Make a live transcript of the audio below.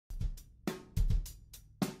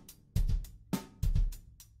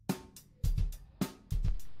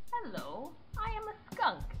Hello, I am a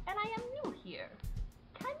skunk and I am new here.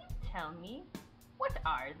 Can you tell me, what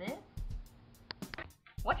are this?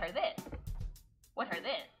 What are this? What are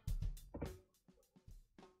this?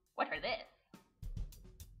 What are this?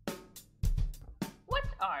 What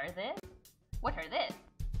are this? What are this?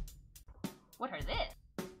 What are this?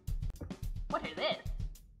 What are this?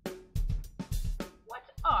 What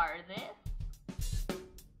are this?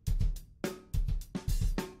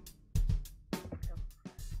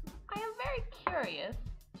 I am very curious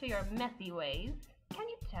to your messy ways. Can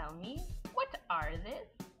you tell me, what are this?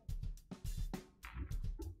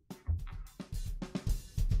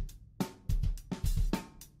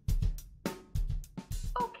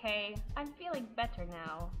 Okay, I'm feeling better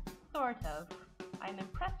now. Sort of. I'm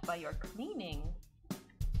impressed by your cleaning.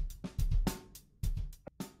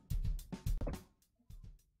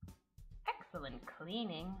 Excellent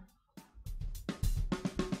cleaning.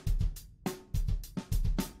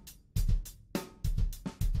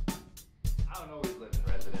 I don't always live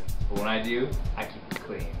in residence, but when I do, I keep it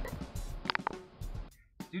clean.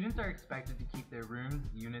 Students are expected to keep their rooms,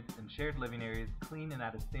 units, and shared living areas clean and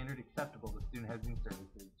at a standard acceptable to student housing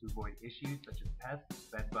services to avoid issues such as pests,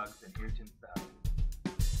 bed bugs, and irritant cells.